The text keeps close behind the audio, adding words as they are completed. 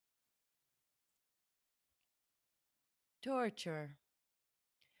Torture.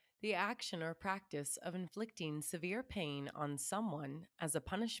 The action or practice of inflicting severe pain on someone as a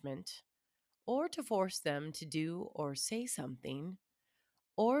punishment, or to force them to do or say something,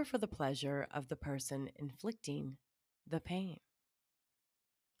 or for the pleasure of the person inflicting the pain.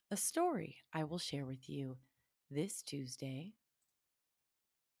 A story I will share with you this Tuesday.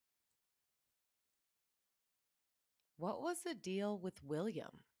 What was the deal with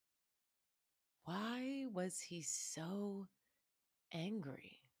William? Why was he so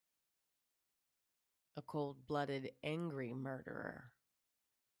angry? A cold-blooded, angry murderer,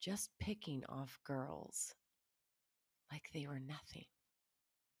 just picking off girls like they were nothing.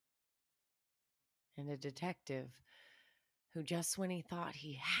 And a detective who, just when he thought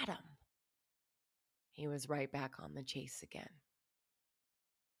he had him, he was right back on the chase again.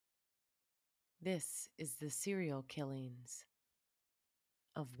 This is the serial killings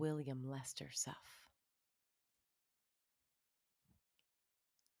of William Lester Suff.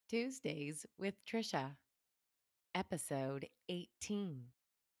 Tuesdays with Trisha, episode 18.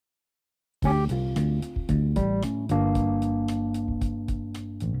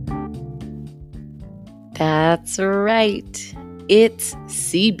 That's right. It's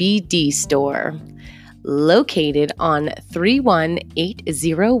CBD Store, located on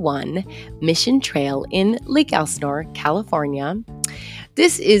 31801 Mission Trail in Lake Elsinore, California.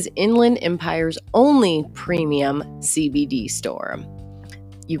 This is Inland Empire's only premium CBD store.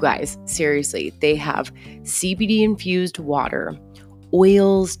 You guys, seriously, they have CBD-infused water,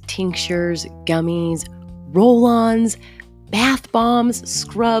 oils, tinctures, gummies, roll-ons, bath bombs,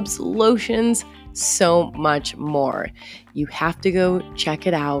 scrubs, lotions, so much more. You have to go check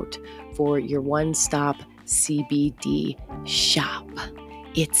it out for your one-stop CBD shop.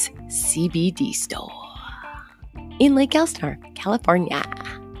 It's CBD Store in Lake Elsinore, California.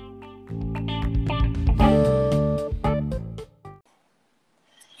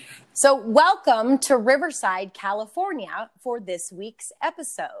 So welcome to Riverside, California for this week's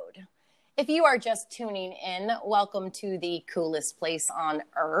episode. If you are just tuning in, welcome to the coolest place on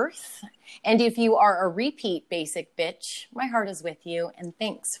earth. And if you are a repeat basic bitch, my heart is with you and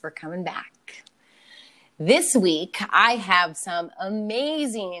thanks for coming back. This week, I have some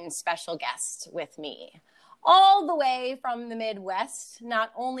amazing special guests with me. All the way from the Midwest.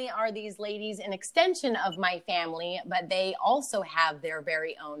 Not only are these ladies an extension of my family, but they also have their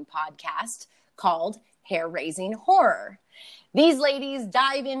very own podcast called Hair Raising Horror. These ladies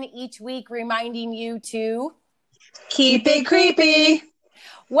dive in each week reminding you to keep it creepy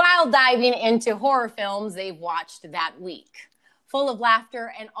while diving into horror films they've watched that week. Full of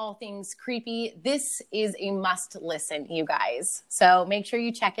laughter and all things creepy, this is a must listen, you guys. So make sure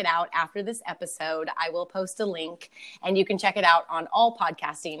you check it out after this episode. I will post a link and you can check it out on all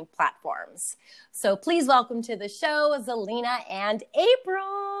podcasting platforms. So please welcome to the show, Zelina and April.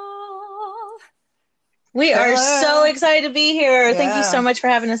 We are so excited to be here. Yeah. Thank you so much for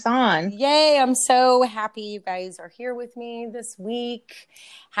having us on. Yay, I'm so happy you guys are here with me this week.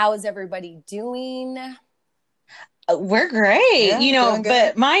 How is everybody doing? We're great,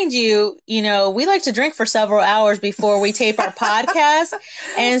 but mind you, we like to drink for several hours before we tape our podcast.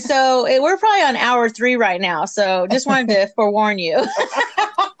 And so we're probably on hour 3 right now. So just wanted to forewarn you.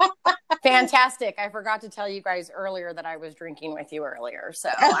 Fantastic. I forgot to tell you guys earlier that I was drinking with you earlier. So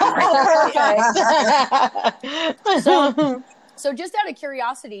I'm right there. So just out of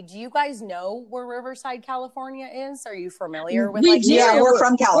curiosity, do you guys know where Riverside, California is? Are you familiar with Yeah, we're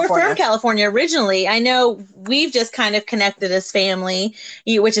from California. We're from California originally. I know we've just kind of connected as family,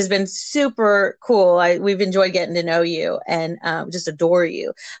 which has been super cool. We've enjoyed getting to know you and just adore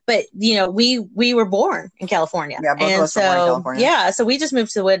you. But, we were born in California. Yeah, both of us were born in California. Yeah, so we just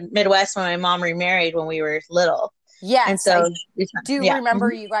moved to the Midwest when my mom remarried when we were little. Yes, and so I do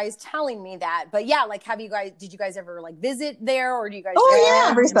remember you guys telling me that. But yeah, did you guys ever visit there, or do you guys? Oh yeah,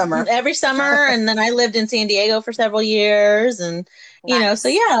 every summer, and then I lived in San Diego for several years, and so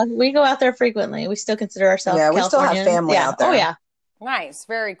yeah, we go out there frequently. We still consider ourselves Californians. We still have family out there. Oh yeah. Nice.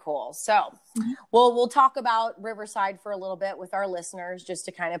 Very cool. So, well, we'll talk about Riverside for a little bit with our listeners just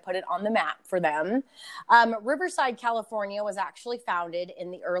to kind of put it on the map for them. Riverside, California was actually founded in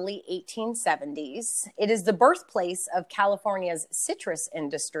the early 1870s. It is the birthplace of California's citrus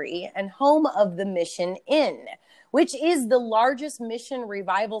industry and home of the Mission Inn, which is the largest Mission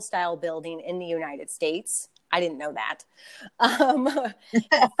revival style building in the United States. I didn't know that.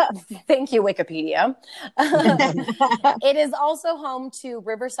 Thank you, Wikipedia. It is also home to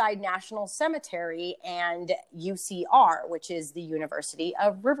Riverside National Cemetery and UCR, which is the University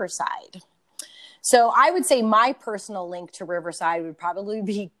of Riverside. So I would say my personal link to Riverside would probably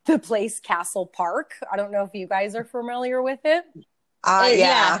be the place Castle Park. I don't know if you guys are familiar with it.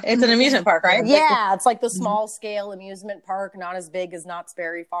 Yeah, it's an amusement park, right? Yeah, it's like the small scale amusement park, not as big as Knott's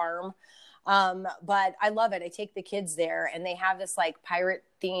Berry Farm. But I love it. I take the kids there, and they have this like pirate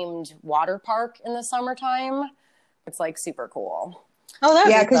themed water park in the summertime. It's like super cool. Oh,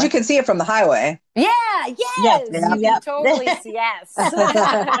 yeah, because you can see it from the highway. Yeah, yes, you can totally see. Yes,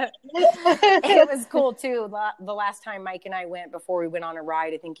 it was cool too. The last time Mike and I went, before we went on a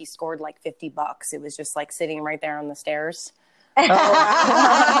ride, I think he scored like $50. It was just like sitting right there on the stairs. No,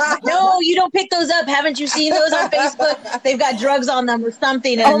 you don't pick those up. Haven't you seen those on Facebook? They've got drugs on them or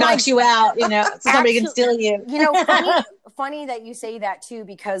something, and it knocks you out. You know, so somebody can steal you. You know, funny that you say that too,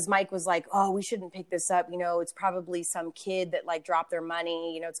 because Mike was like, "Oh, we shouldn't pick this up. You know, it's probably some kid that like dropped their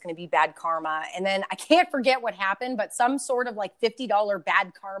money. You know, it's going to be bad karma." And then I can't forget what happened, but some sort of like $50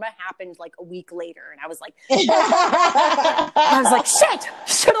 bad karma happened like a week later, and I was like, "Shit,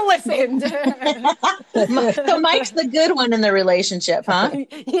 should have listened." So Mike's the good one in the relationship, huh?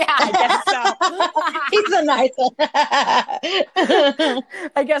 Yeah, I guess so. He's a nice one.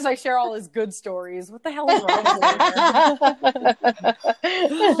 I guess I share all his good stories. What the hell is wrong with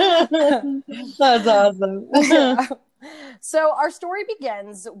me? That's awesome. So our story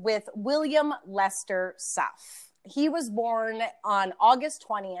begins with William Lester Suff. He was born on August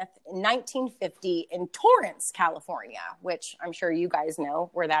 20th, 1950 in Torrance, California, which I'm sure you guys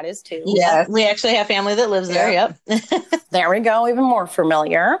know where that is too. Yeah, we actually have family that lives there. Yep. There we go. Even more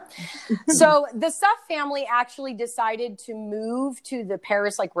familiar. So the Suff family actually decided to move to the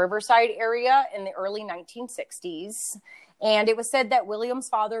Paris, like Riverside area in the early 1960s. And it was said that William's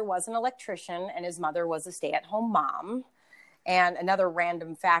father was an electrician and his mother was a stay-at-home mom. And another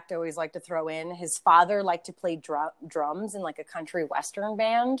random fact I always like to throw in, his father liked to play drums in like a country western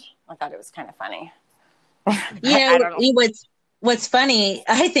band. I thought it was kind of funny. You know, what's funny,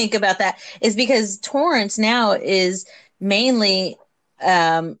 I think about that, is because Torrance now is mainly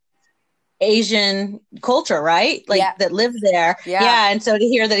Asian culture, right? Like that live there. Yeah. And so to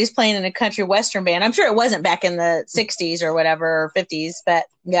hear that he's playing in a country western band, I'm sure it wasn't back in the 60s or whatever, or 50s, but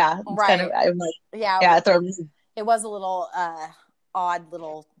yeah. Right. Kind of, I'm like, it was a little odd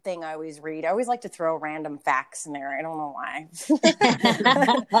little thing I always read. I always like to throw random facts in there. I don't know why.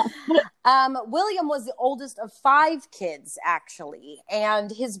 William was the oldest of 5 kids, actually. And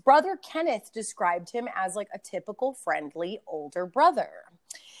his brother Kenneth described him as like a typical friendly older brother.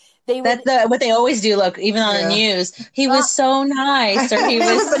 That's what they always do. Look, even on the news, he was so nice, or he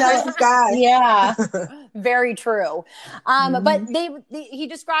was the nicest guy. Yeah, very true. But he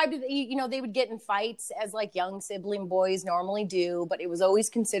described, you know, they would get in fights as like young sibling boys normally do, but it was always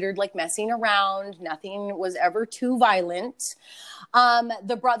considered like messing around. Nothing was ever too violent.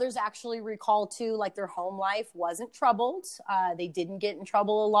 The brothers actually recall too, like their home life wasn't troubled. They didn't get in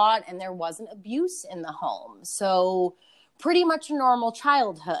trouble a lot, and there wasn't abuse in the home. So pretty much a normal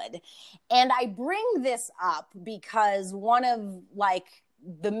childhood. And I bring this up because one of like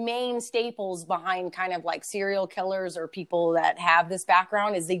the main staples behind kind of like serial killers or people that have this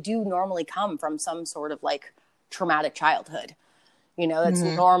background is they do normally come from some sort of like traumatic childhood. You know, that's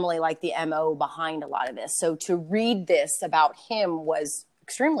normally like the MO behind a lot of this. So to read this about him was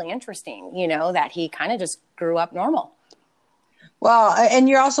extremely interesting, you know, that he kind of just grew up normal. Well, and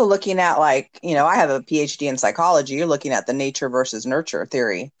you're also looking at, like, you know, I have a PhD in psychology. You're looking at the nature versus nurture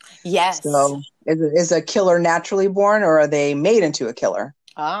theory. Yes. So is a killer naturally born, or are they made into a killer?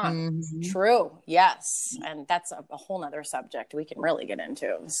 True. Yes. And that's a whole nother subject we can really get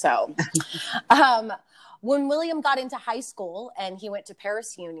into. So when William got into high school and he went to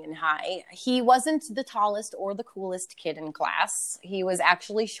Paris Union High, he wasn't the tallest or the coolest kid in class. He was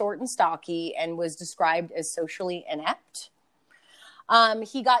actually short and stocky and was described as socially inept.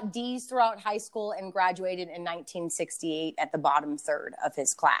 He got D's throughout high school and graduated in 1968 at the bottom third of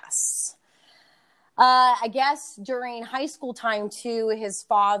his class. I guess during high school time, too, his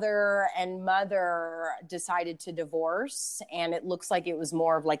father and mother decided to divorce, and it looks like it was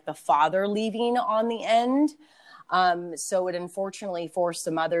more of like the father leaving on the end. So it unfortunately forced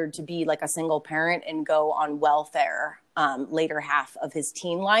the mother to be like a single parent and go on welfare later half of his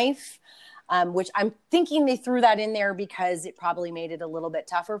teen life. Which I'm thinking they threw that in there because it probably made it a little bit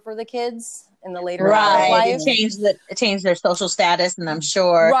tougher for the kids in the later life. It changed their social status, and I'm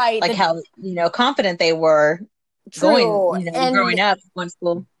sure, like how, you know, confident they were growing up going to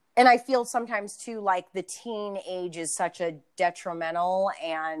school. And I feel sometimes too, like the teen age is such a detrimental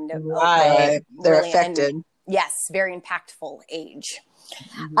and they're affected. Yes, very impactful age.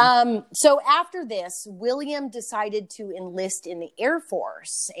 So after this, William decided to enlist in the Air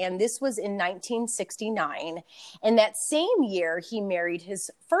Force, and this was in 1969. And that same year, he married his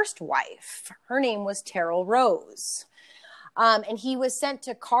first wife. Her name was Terrell Rose. And he was sent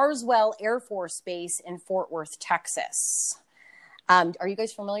to Carswell Air Force Base in Fort Worth, Texas. Are you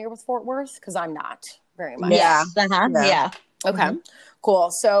guys familiar with Fort Worth? Because I'm not very much. Yeah. Yeah. Okay,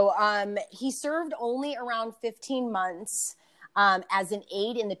 cool. So he served only around 15 months as an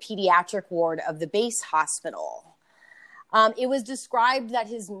aide in the pediatric ward of the base hospital. It was described that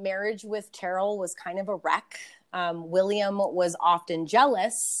his marriage with Terrell was kind of a wreck. William was often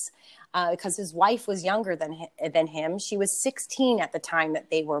jealous because his wife was younger than him. She was 16 at the time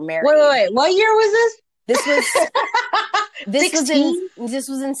that they were married. Wait. What year was this? This was this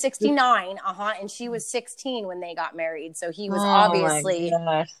was in 69, and she was 16 when they got married. So he was obviously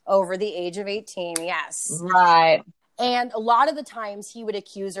over the age of 18. Yes. Right. And a lot of the times he would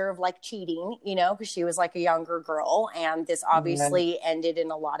accuse her of like cheating, because she was like a younger girl. And this obviously ended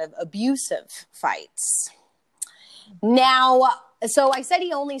in a lot of abusive fights. Now, so I said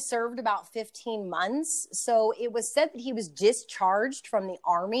he only served about 15 months. So it was said that he was discharged from the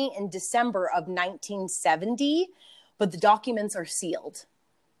Army in December of 1970, but the documents are sealed.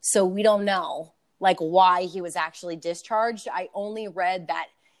 So we don't know like why he was actually discharged. I only read that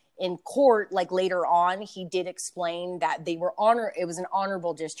in court, like later on, he did explain that it was an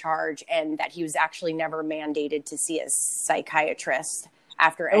honorable discharge and that he was actually never mandated to see a psychiatrist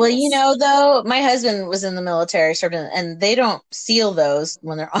after. Well, though, my husband was in the military, and they don't seal those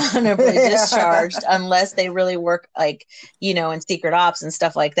when they're honorably discharged unless they really work in secret ops and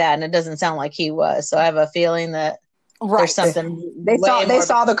stuff like that. And it doesn't sound like he was. So I have a feeling that there's something they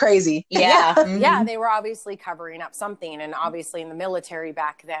saw the crazy. Yeah. Yeah, they were obviously covering up something. And obviously in the military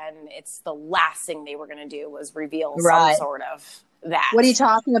back then, it's the last thing they were going to do was reveal some sort of that. What are you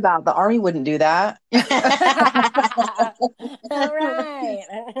talking about? The Army wouldn't do that. Right.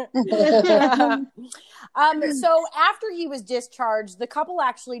 So after he was discharged, the couple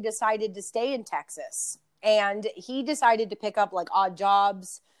actually decided to stay in Texas. And he decided to pick up like odd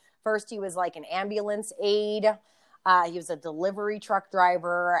jobs. First, he was like an ambulance aide. He was a delivery truck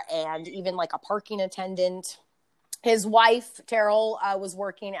driver and even like a parking attendant. His wife, Terrell, was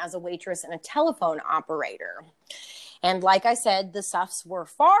working as a waitress and a telephone operator. And like I said, the Suffs were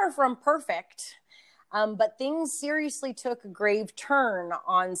far from perfect, but things seriously took a grave turn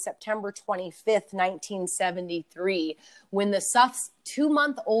on September 25th, 1973, when the Suffs'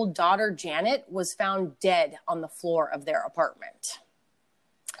 2-month-old daughter, Janet, was found dead on the floor of their apartment.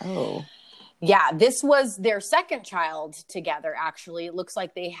 Oh. Yeah, this was their second child together, actually. It looks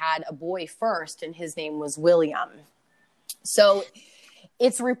like they had a boy first, and his name was William. So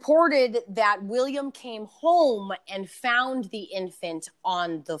it's reported that William came home and found the infant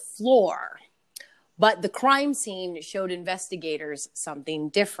on the floor. But the crime scene showed investigators something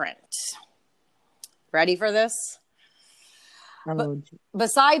different. Ready for this?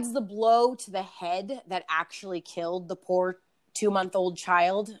 Besides the blow to the head that actually killed the poor 2-month-old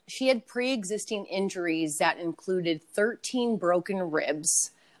child, she had pre-existing injuries that included 13 broken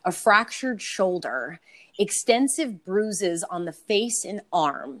ribs, a fractured shoulder, extensive bruises on the face and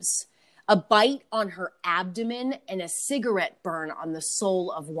arms, a bite on her abdomen, and a cigarette burn on the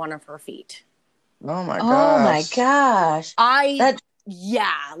sole of one of her feet. Oh my gosh. I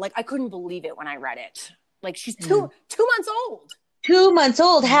couldn't believe it when I read it. Like, she's two months old. 2 months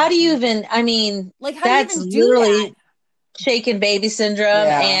old. How do you even, how do you even do that? Shaken baby syndrome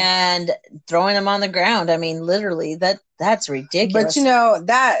and throwing them on the ground. I mean, literally, that's ridiculous. But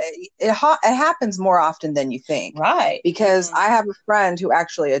that it happens more often than you think, right? Because I have a friend who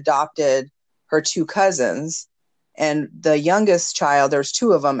actually adopted her 2 cousins, and the youngest child, there's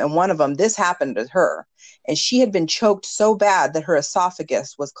 2 of them, and one of them, this happened to her, and she had been choked so bad that her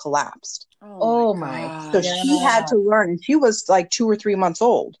esophagus was collapsed. Oh my! So she had to learn, and she was like 2 or 3 months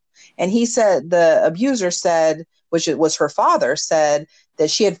old, and he said the abuser said, which it was her father, said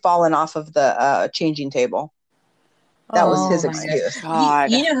that she had fallen off of the changing table. That was his excuse. You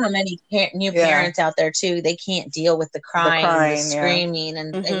know how many new parents out there too, they can't deal with the crying and the screaming.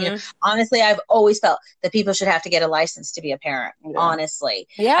 And honestly, I've always felt that people should have to get a license to be a parent. Yeah. Honestly.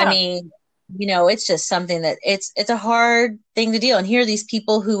 Yeah. I mean, it's just something that it's a hard thing to deal. And here are these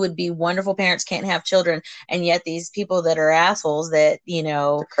people who would be wonderful parents, can't have children, and yet these people that are assholes that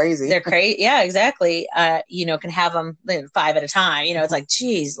they're crazy. Yeah, exactly. Can have them 5 at a time. It's like,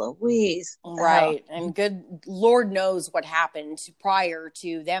 geez, Louise. Right. And good Lord knows what happened prior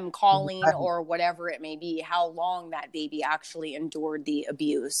to them calling or whatever it may be, how long that baby actually endured the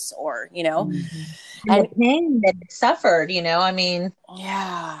abuse or, and the pain that it suffered,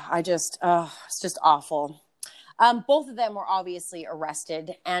 Yeah, it's just awful. Both of them were obviously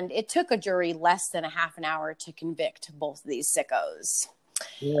arrested, and it took a jury less than a half an hour to convict both of these sickos.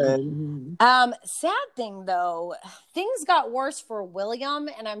 Sad thing though, things got worse for William,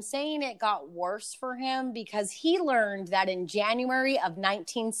 and I'm saying it got worse for him because he learned that in January of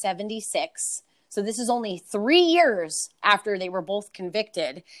 1976, so this is only 3 years after they were both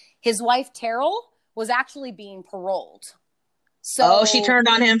convicted, his wife Terrell was actually being paroled. So she turned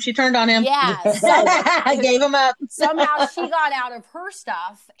on him. Yeah. I gave him up. Somehow she got out of her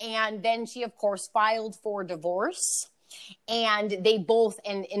stuff, and then she of course filed for divorce. And they both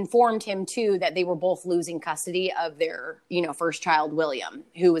informed him too that they were both losing custody of their, first child, William,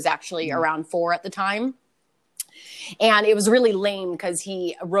 who was actually around 4 at the time. And it was really lame because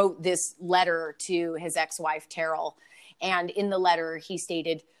he wrote this letter to his ex-wife, Terrell. And in the letter, he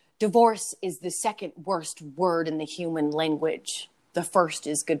stated, "Divorce is the second worst word in the human language. The first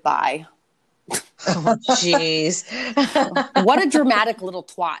is goodbye." Oh, jeez. What a dramatic little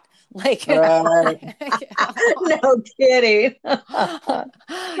twat. Like, right. No kidding.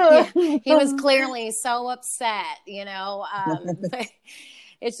 He was clearly so upset,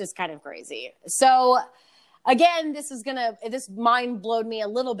 it's just kind of crazy. So again, this mind blowed me a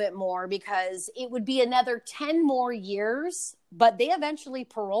little bit more because it would be another 10 more years, but they eventually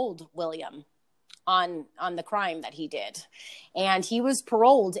paroled William on the crime that he did. And he was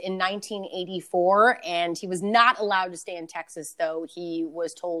paroled in 1984, and he was not allowed to stay in Texas, though. He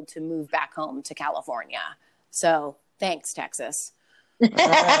was told to move back home to California. So thanks, Texas.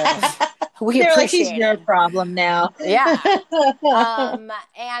 We They're like, he's your problem now. Yeah.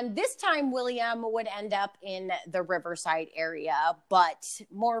 And this time William would end up in the Riverside area, but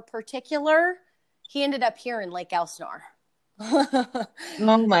more particular, he ended up here in Lake Elsinore.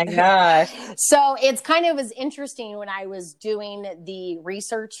 Oh my gosh. So it's kind of as interesting when I was doing the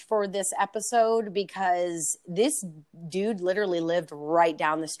research for this episode because this dude literally lived right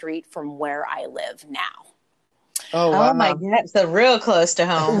down the street from where I live now. Oh, wow. My God. So real close to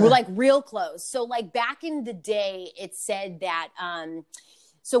home. Like real close. So like back in the day, it said that,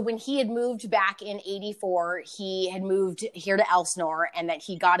 so when he had moved back in 84, he had moved here to Elsinore and that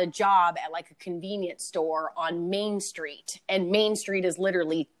he got a job at like a convenience store on Main Street. And Main Street is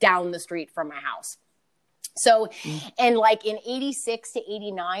literally down the street from my house. So, and like in 86 to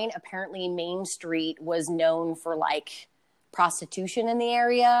 89, apparently Main Street was known for like prostitution in the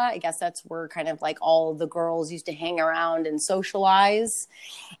area. I guess that's where kind of like all the girls used to hang around and socialize.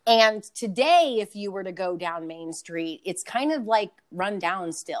 And today, if you were to go down Main Street, it's kind of like run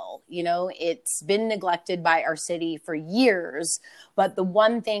down still. It's been neglected by our city for years. But the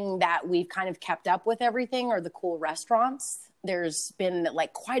one thing that we've kind of kept up with everything are the cool restaurants. There's been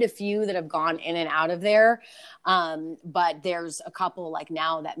like quite a few that have gone in and out of there. But there's a couple like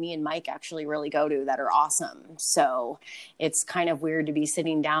now that me and Mike actually really go to that are awesome. So it's kind of weird to be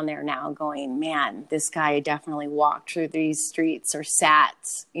sitting down there now going, man, this guy definitely walked through these streets or sat,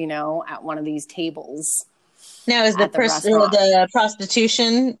 at one of these tables. Now, is the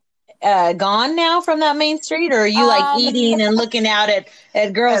prostitution gone now from that Main Street, or are you like eating and looking out at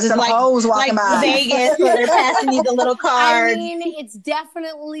girls? Some hoes walking by. Vegas, where they're passing you the little card. I mean, it's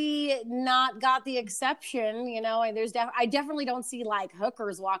definitely not got the exception. I definitely don't see like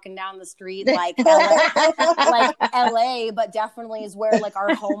hookers walking down the street like LA, but definitely is where like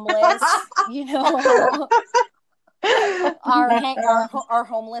our homeless, our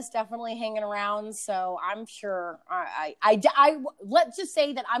homeless definitely hanging around. So I'm sure I let's just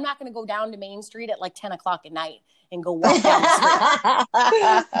say that I'm not going to go down to Main Street at like 10 o'clock at night and go walk down the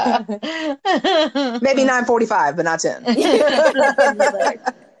street. Maybe 9:45, but not 10.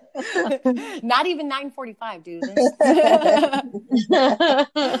 Not even 9:45, dude.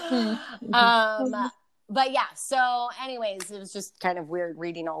 But yeah, so anyways, it was just kind of weird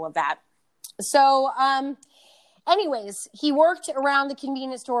reading all of that. So anyways, he worked around the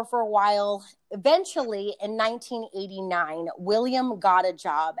convenience store for a while. Eventually, in 1989, William got a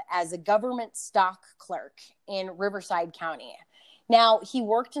job as a government stock clerk in Riverside County. Now, he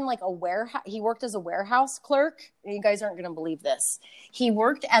worked in like a warehouse. He worked as a warehouse clerk. You guys aren't going to believe this. He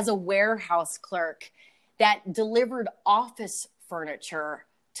worked as a warehouse clerk that delivered office furniture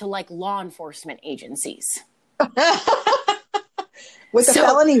to like law enforcement agencies. With a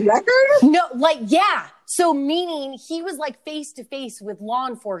felony record? No, like, yeah. So meaning he was like face to face with law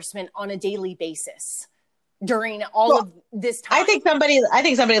enforcement on a daily basis during all of this time. I think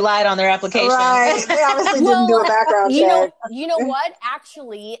somebody lied on their application. Right. They obviously didn't do a background check. You know what?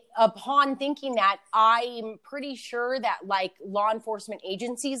 Actually, upon thinking that, I'm pretty sure that like law enforcement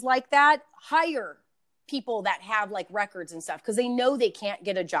agencies like that hire people that have like records and stuff because they know they can't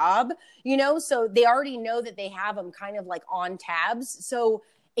get a job, you know, so they already know that they have them kind of like on tabs. So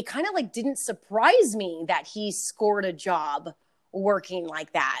it kind of like didn't surprise me that he scored a job working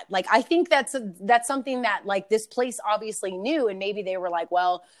like that. Like, I think that's something that like this place obviously knew, and maybe they were like,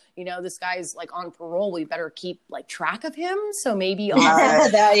 well, you know, this guy's like on parole, we better keep like track of him. So maybe I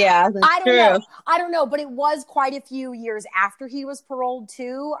don't know, but it was quite a few years after he was paroled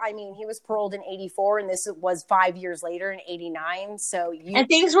too. I mean, he was paroled in 84 and this was 5 years later in 89. So and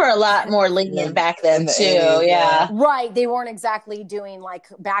things were a lot more lenient back then too. 80s, yeah. Right. They weren't exactly doing like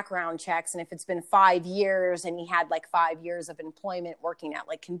background checks. And if it's been 5 years and he had like 5 years of employment working at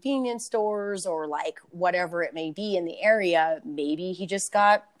like convenience stores or like whatever it may be in the area, maybe he just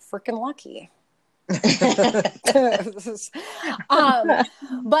got freaking lucky. But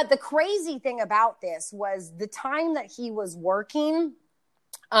the crazy thing about this was the time that he was working.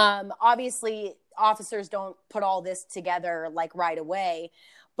 Obviously, officers don't put all this together like right away,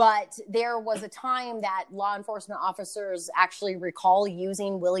 but there was a time that law enforcement officers actually recall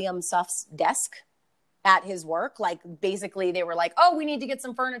using William Suff's desk at his work. Like basically they were like, oh, we need to get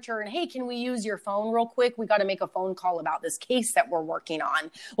some furniture and hey, can we use your phone real quick? We got to make a phone call about this case that we're working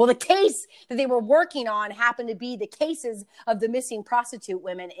on. Well, the case that they were working on happened to be the cases of the missing prostitute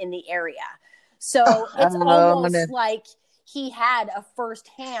women in the area. So it's almost like he had a first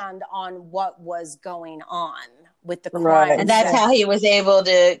hand on what was going on with the crime. Right. And that's how he was able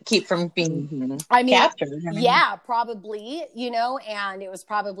to keep from being captured. Yeah, probably, you know, and it was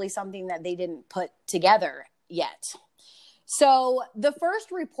probably something that they didn't put together yet. So the first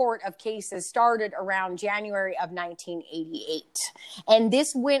report of cases started around January of 1988, and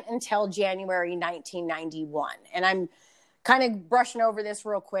this went until January 1991. And I'm kind of brushing over this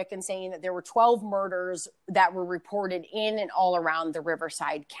real quick and saying that there were 12 murders that were reported in and all around the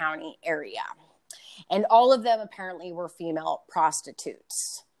Riverside County area. And all of them apparently were female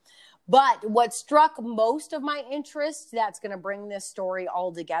prostitutes. But what struck most of my interest, that's going to bring this story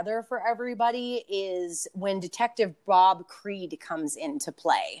all together for everybody, is when Detective Bob Creed comes into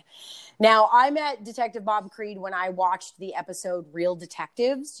play. Now, I met Detective Bob Creed when I watched the episode Real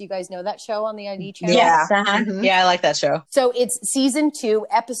Detectives. Do you guys know that show on the ID channel? Yes. Yeah, I like that show. So it's season 2,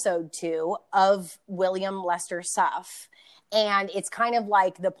 episode 2 of William Lester Suff. And it's kind of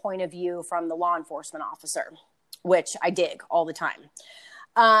like the point of view from the law enforcement officer, which I dig all the time.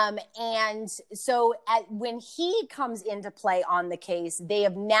 And so when he comes into play on the case, they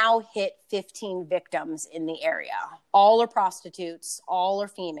have now hit 15 victims in the area. All are prostitutes, all are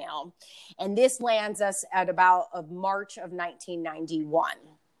female. And this lands us at about March of 1991.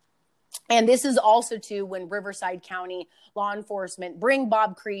 And this is also too when Riverside County law enforcement bring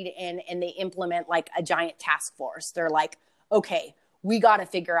Bob Creed in and they implement like a giant task force. They're like, okay, we got to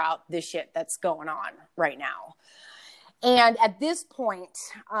figure out this shit that's going on right now. And at this point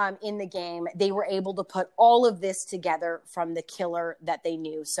in the game, they were able to put all of this together from the killer that they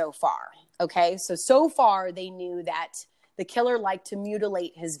knew so far. Okay, so far they knew that the killer liked to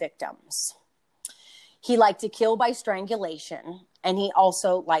mutilate his victims. He liked to kill by strangulation, and he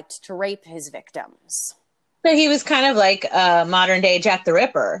also liked to rape his victims. So he was kind of like modern day Jack the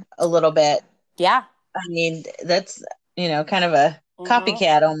Ripper a little bit. Yeah. I mean, that's, you know, kind of a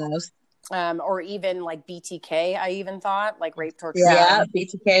copycat almost. Or even like BTK, I even thought, like rape, torture. Yeah,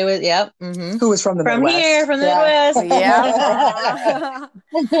 BTK was, yep. Mm-hmm. Who was from the Midwest. Here, from the Midwest.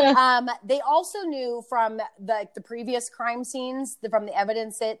 Yeah. They also knew from the previous crime scenes, from the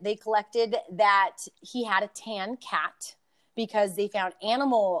evidence that they collected, that he had a tan cat because they found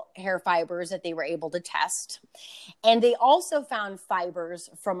animal hair fibers that they were able to test. And they also found fibers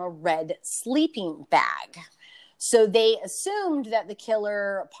from a red sleeping bag. So they assumed that the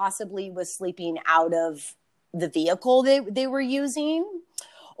killer possibly was sleeping out of the vehicle they were using,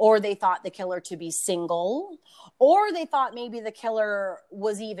 or they thought the killer to be single, or they thought maybe the killer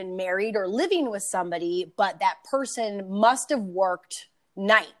was even married or living with somebody, but that person must have worked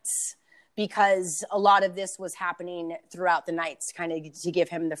nights because a lot of this was happening throughout the nights, kind of to give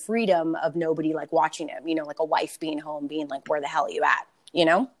him the freedom of nobody like watching him, you know, like a wife being home, being like, where the hell are you at? You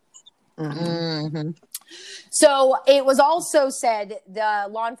know? Mm-hmm. So it was also said, the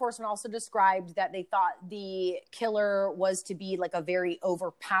law enforcement also described that they thought the killer was to be like a very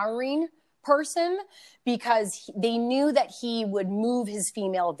overpowering person because they knew that he would move his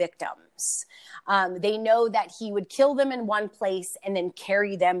female victims. They know that he would kill them in one place and then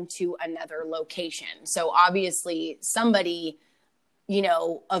carry them to another location. So obviously somebody, you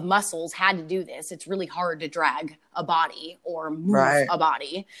know, of muscles had to do this. It's really hard to drag a body or move a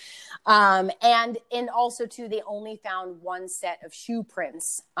body. And also too, they only found one set of shoe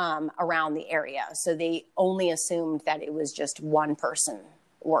prints around the area. So they only assumed that it was just one person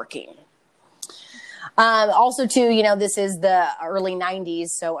working. Also too, you know, this is the early 90s.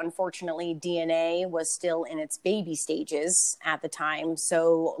 So unfortunately, DNA was still in its baby stages at the time.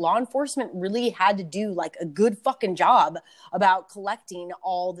 So law enforcement really had to do like a good fucking job about collecting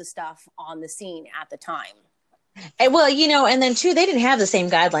all the stuff on the scene at the time. And well, you know, and then too, they didn't have the same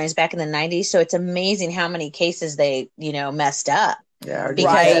guidelines back in the 90s. So it's amazing how many cases they, you know, messed up. Yeah,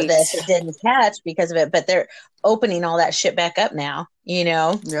 because of this, it didn't catch because of it, but they're opening all that shit back up now, you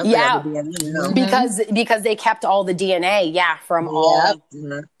know? Yep, yeah, DNA, because they kept all the DNA, from all,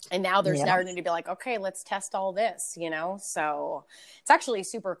 Mhm. and now they're starting to be like, okay, let's test all this, you know? So it's actually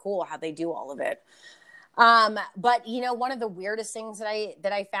super cool how they do all of it. But you know, one of the weirdest things that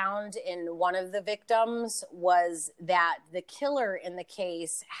I found in one of the victims was that the killer in the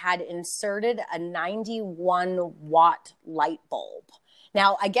case had inserted a 91-watt light bulb.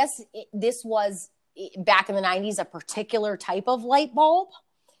 Now, I guess this was back in the 90s, a particular type of light bulb.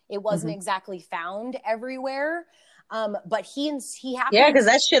 It wasn't exactly found everywhere. But he happened. Yeah, because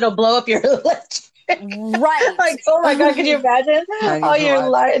that shit will blow up your electric. Right. Like, oh my God, can you imagine? Oh, your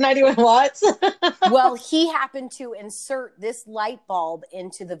 91 watts. Well, he happened to insert this light bulb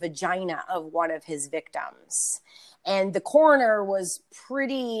into the vagina of one of his victims. And the coroner was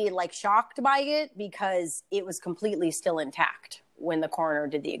pretty like shocked by it because it was completely still intact when the coroner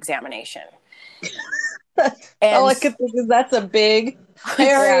did the examination. And all I could think is that's a big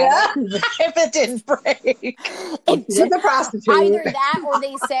area. If it didn't break, She's a prostitute. Either that, or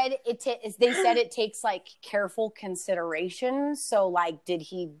they said it takes like careful consideration. So, like, did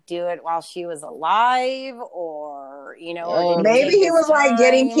he do it while she was alive, or you know, or maybe he was like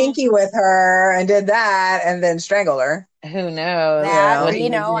getting kinky with her and did that, and then strangled her. Who knows? That,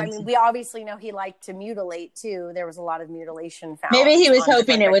 you know, I mean, we obviously know he liked to mutilate too. There was a lot of mutilation found. Maybe he was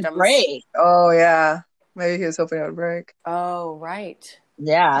hoping it would break. Oh yeah. Maybe he was hoping it would break. Oh, right.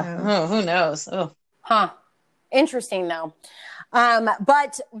 Yeah. Oh, who knows? Oh. Huh. Interesting, though.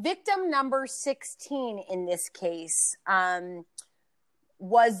 But victim number 16 in this case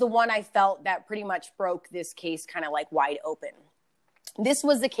was the one I felt that pretty much broke this case kind of like wide open. This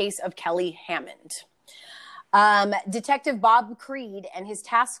was the case of Kelly Hammond. Detective Bob Creed and his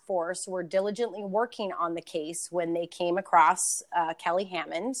task force were diligently working on the case when they came across Kelly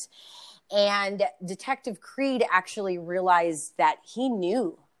Hammond. And Detective Creed actually realized that he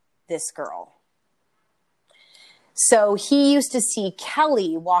knew this girl. So he used to see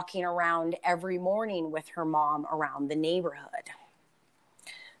Kelly walking around every morning with her mom around the neighborhood.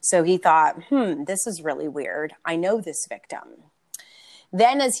 So he thought, this is really weird. I know this victim.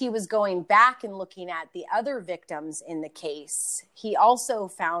 Then as he was going back and looking at the other victims in the case, he also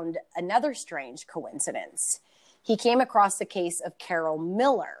found another strange coincidence. He came across the case of Carol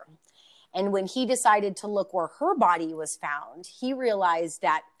Miller. And when he decided to look where her body was found, he realized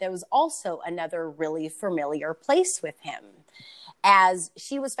that there was also another really familiar place with him, as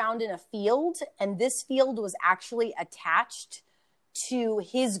she was found in a field, and this field was actually attached to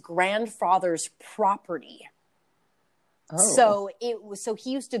his grandfather's property. Oh. So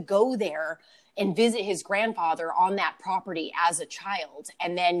he used to go there and visit his grandfather on that property as a child.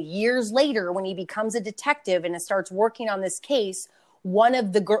 And then years later, when he becomes a detective and starts working on this case, one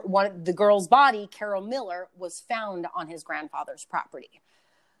of the girl's body, Carol Miller, was found on his grandfather's property.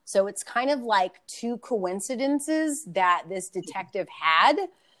 So it's kind of like two coincidences that this detective had.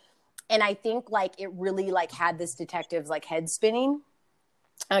 And I think like it really like had this detective's like head spinning.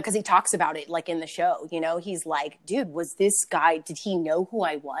 Because he talks about it like in the show, you know, he's like, dude, was this guy, did he know who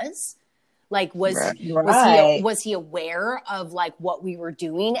I was? Like, was he aware of like what we were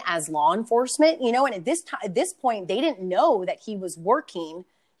doing as law enforcement, you know? And at this point, they didn't know that he was working,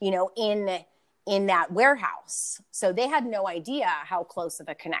 you know, in that warehouse. So they had no idea how close of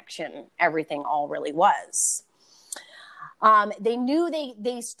a connection everything all really was. They knew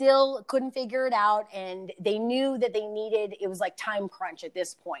they still couldn't figure it out, and they knew that they needed, it was like time crunch at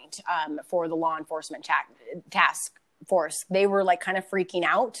this point for the law enforcement task force. They were like kind of freaking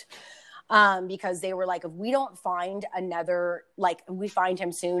out because they were like, if we don't find another, like we find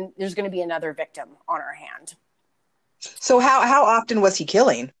him soon, there's going to be another victim on our hand. So how often was he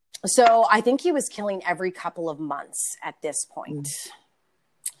killing? So I think he was killing every couple of months at this point.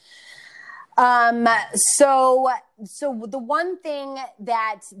 So the one thing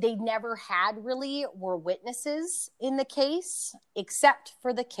that they never had really were witnesses in the case, except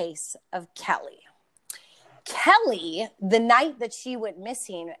for the case of Kelly. Kelly, the night that she went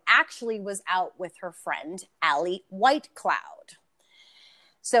missing, actually was out with her friend, Allie Whitecloud.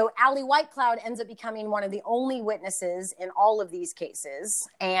 So Allie Whitecloud ends up becoming one of the only witnesses in all of these cases.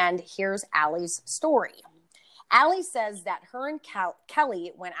 And here's Allie's story. Allie says that her and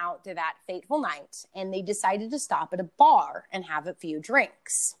Kelly went out to that fateful night and they decided to stop at a bar and have a few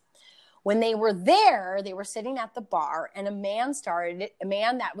drinks. When they were there, they were sitting at the bar and a man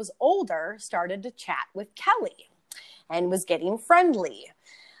that was older started to chat with Kelly and was getting friendly.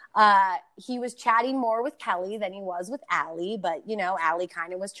 He was chatting more with Kelly than he was with Allie, but, Allie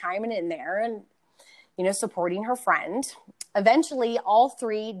kind of was chiming in there and, supporting her friend. Eventually, all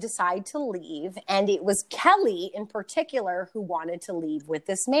three decide to leave, and it was Kelly in particular who wanted to leave with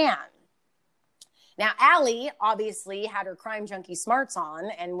this man. Now, Allie obviously had her crime junkie smarts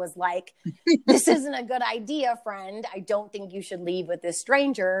on and was like, this isn't a good idea, friend. I don't think you should leave with this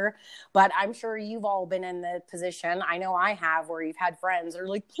stranger. But I'm sure you've all been in the position, I know I have, where you've had friends that are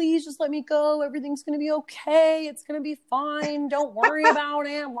like, please just let me go. Everything's going to be okay. It's going to be fine. Don't worry about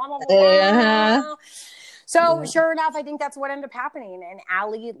it. Blah, blah, blah. So sure enough, I think that's what ended up happening. And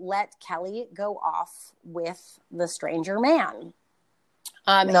Allie let Kelly go off with the stranger man.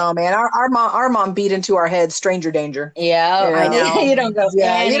 No, man, our mom beat into our heads stranger danger. Yeah, I know. You don't go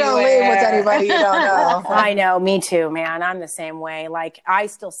anywhere. You don't leave with anybody you don't know. I know, me too, man. I'm the same way. Like, I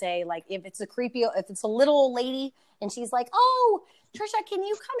still say, like, if it's a little old lady and she's like, oh, Trisha, can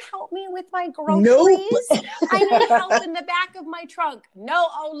you come help me with my groceries? Nope. I need help in the back of my trunk. No,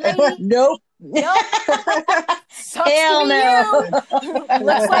 old lady. Nope. Hell no.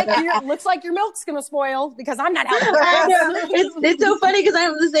 looks like your milk's gonna spoil because I'm not helping. It's so funny because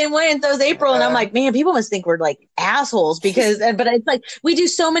I'm the same way, and so is April, and I'm like, man, people must think we're like assholes but it's like we do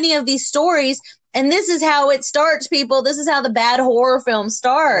so many of these stories. And this is how it starts, people. This is how the bad horror films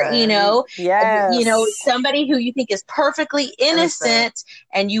start, right. Yes. Somebody who you think is perfectly innocent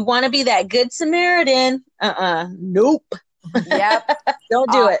and you want to be that good Samaritan. Nope. Yep. Don't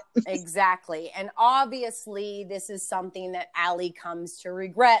do it. Exactly. And obviously, this is something that Allie comes to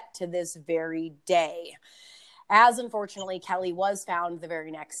regret to this very day. As unfortunately, Kelly was found the very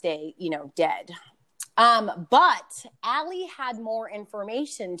next day, dead. But Allie had more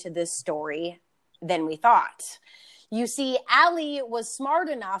information to this story than we thought. You see, Allie was smart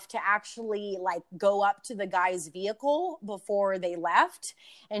enough to actually go up to the guy's vehicle before they left.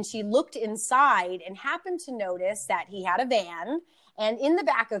 And she looked inside and happened to notice that he had a van. And in the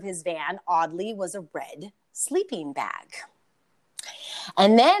back of his van, oddly, was a red sleeping bag.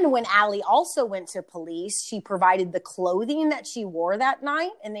 And then when Allie also went to police, she provided the clothing that she wore that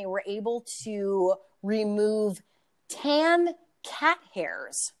night. And they were able to remove tan cat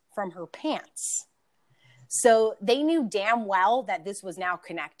hairs from her pants. So they knew damn well that this was now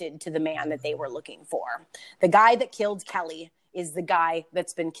connected to the man that they were looking for. The guy that killed Kelly is the guy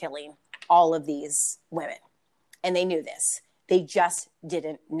that's been killing all of these women. And they knew this. They just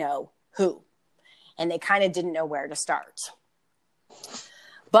didn't know who. And they kind of didn't know where to start.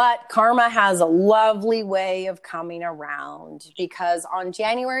 But karma has a lovely way of coming around because on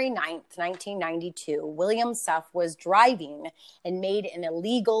January 9th, 1992, William Suff was driving and made an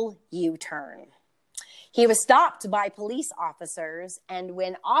illegal U-turn. He was stopped by police officers, and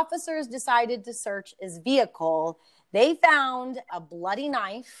when officers decided to search his vehicle, they found a bloody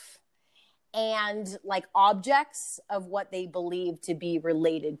knife and objects of what they believed to be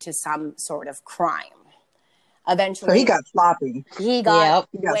related to some sort of crime. Eventually, so he got sloppy. He got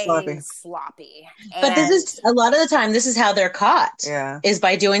way sloppy. But this is a lot of the time. This is how they're caught. Yeah, is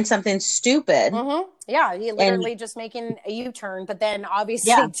by doing something stupid. Mm-hmm. Yeah, he literally just making a U-turn, but then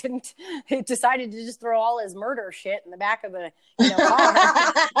obviously he decided to just throw all his murder shit in the back of the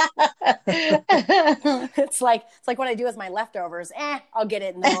car. It's like what I do with my leftovers. I'll get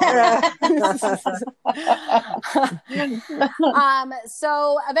it in the morning.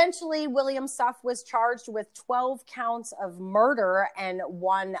 So eventually William Suff was charged with 12 counts of murder and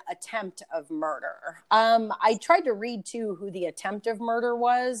 1 attempt of murder. I tried to read too who the attempt of murder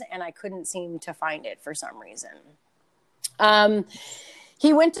was, and I couldn't seem to find it for some reason.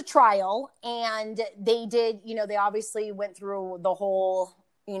 He went to trial, and they did, they obviously went through the whole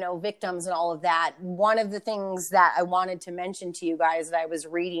victims and all of that, one of the things that I wanted to mention to you guys that I was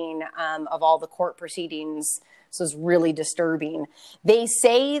reading of all the court proceedings, this was really disturbing. They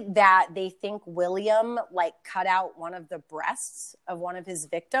say that they think William cut out one of the breasts of one of his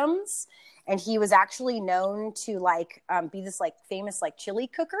victims, and he was actually known to be this famous chili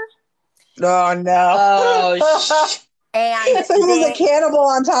cooker. Oh no! Oh. And so he was a cannibal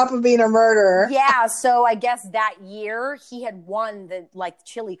on top of being a murderer. Yeah, so I guess that year he had won the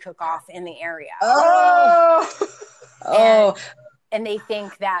chili cook-off in the area. And they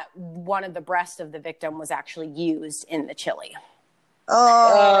think that one of the breasts of the victim was actually used in the chili.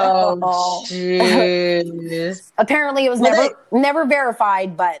 Oh, jeez. Apparently it was never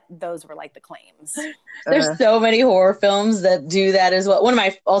verified, but those were the claims. There's so many horror films that do that as well. One of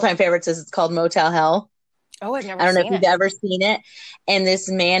my all-time favorites is called Motel Hell. Oh, I've never I don't know seen if you've ever seen it. And this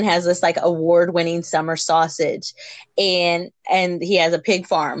man has this award-winning summer sausage, and he has a pig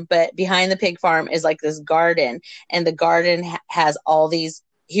farm, but behind the pig farm is this garden, and the garden has all these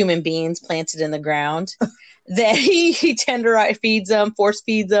human beings planted in the ground that he feeds them, force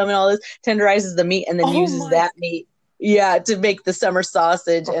feeds them, and all this, tenderizes the meat, and then uses that meat. Yeah, to make the summer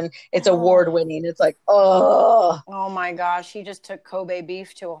sausage, and it's award-winning. It's oh my gosh, he just took Kobe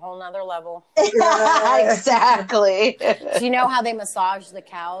beef to a whole nother level. Exactly. Do you know how they massage the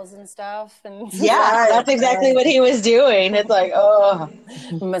cows and stuff? And yeah, that's exactly what he was doing.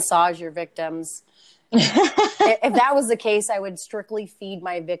 It's massage your victims. If that was the case, I would strictly feed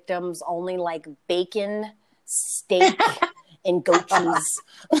my victims only bacon, steak, and goat cheese.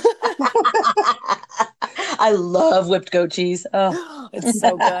 I love whipped goat cheese. Oh, it's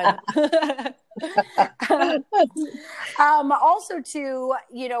so good. Also, too,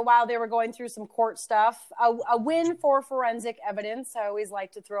 while they were going through some court stuff, a win for forensic evidence. I always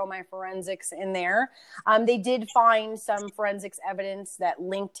like to throw my forensics in there. They did find some forensics evidence that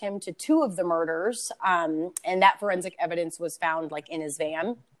linked him to two of the murders, and that forensic evidence was found in his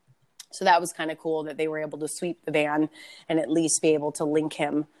van. So that was kind of cool that they were able to sweep the van and at least be able to link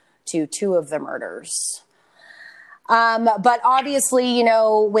him to two of the murders. But obviously,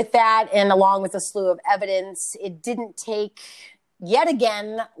 with that and along with a slew of evidence, it didn't take yet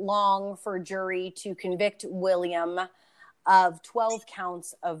again long for a jury to convict William of 12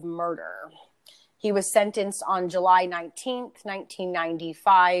 counts of murder. He was sentenced on July 19th,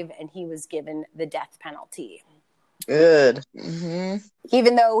 1995, and he was given the death penalty. Good. Mm-hmm.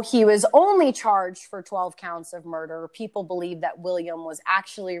 Even though he was only charged for 12 counts of murder, people believe that William was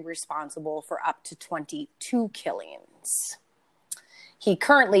actually responsible for up to 22 killings. He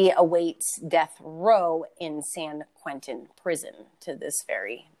currently awaits death row in San Quentin prison to this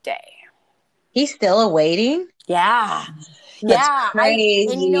very day. He's still awaiting? Yeah. That's crazy.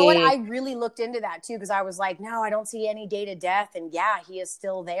 And you know what? I really looked into that too, because I was like, no, I don't see any date of death. And yeah, he is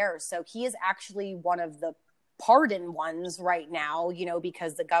still there. So he is actually one of the pardon ones right now,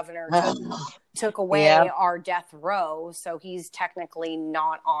 because the governor took away our death row. So he's technically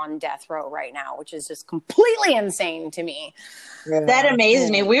not on death row right now, which is just completely insane to me. That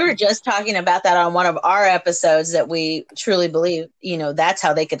amazes me. We were just talking about that on one of our episodes, that we truly believe, that's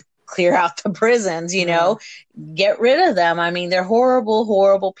how they could clear out the prisons, get rid of them. I mean, they're horrible,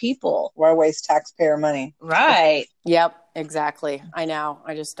 horrible people. Why waste taxpayer money? Right. Yep, exactly. I know.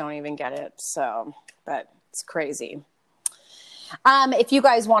 I just don't even get it. So, but it's crazy. If you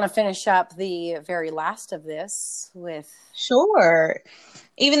guys want to finish up the very last of this with... Sure.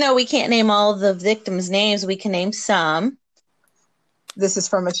 Even though we can't name all of the victims' names, we can name some. This is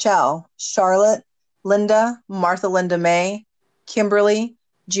from Michelle, Charlotte, Linda, Martha Linda May, Kimberly,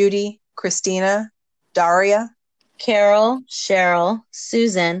 Judy, Christina, Daria, Carol, Cheryl,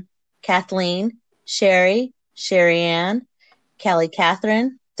 Susan, Kathleen, Sherry, Sherry Ann, Kelly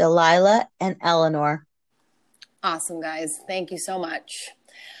Catherine, Delilah, and Eleanor. Awesome, guys. Thank you so much.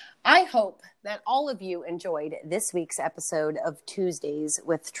 I hope that all of you enjoyed this week's episode of Tuesdays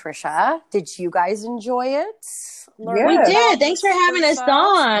with Trisha. Did you guys enjoy it? We did. Thanks for having us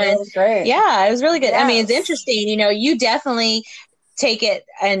on. That was great. Yeah, it was really good. Yes. I mean, it's interesting. You definitely take it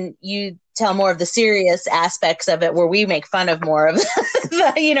and you tell more of the serious aspects of it, where we make fun of more of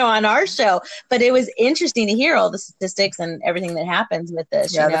on our show. But it was interesting to hear all the statistics and everything that happens with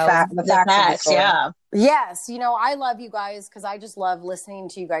this. Yeah, the facts. Yeah. Yes. I love you guys because I just love listening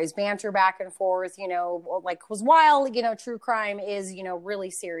to you guys banter back and forth, because while, true crime is, really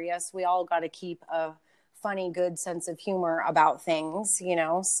serious, we all got to keep a funny, good sense of humor about things,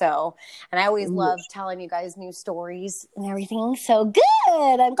 so, and I always love telling you guys new stories and everything. So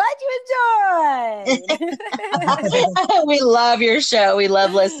good. I'm glad you enjoyed. We love your show. We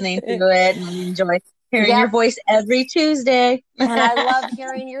love listening to it, and we enjoy Hearing your voice every Tuesday. And I love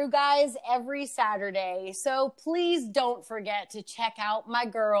hearing you guys every Saturday. So please don't forget to check out my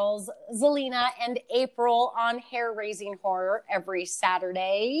girls, Zelina and April, on Hair Raising Horror every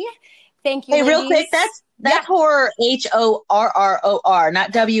Saturday. Thank you. Hey, ladies. real quick, that's horror, HORROR,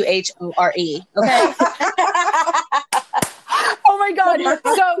 not WHORE. Okay. Oh my God.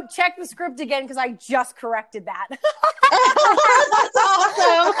 So check the script again because I just corrected that. That's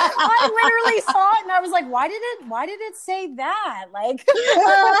awesome. I literally saw it and I was like, why did it say that? Like,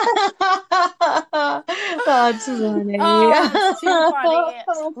 that's funny. Oh, it's too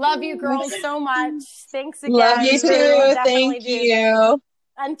funny. Love you girls so much. Thanks again. Love you too. Thank you.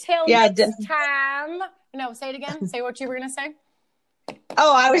 Until next time. No, say it again. Say what you were going to say.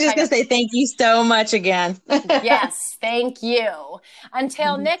 Oh, I was just going to say thank you so much again. Yes, thank you.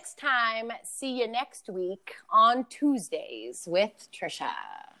 Until next time, see you next week on Tuesdays with Trisha.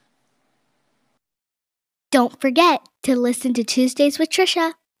 Don't forget to listen to Tuesdays with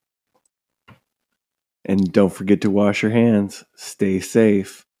Trisha. And don't forget to wash your hands, stay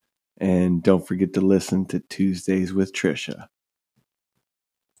safe, and don't forget to listen to Tuesdays with Trisha.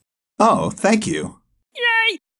 Oh, thank you.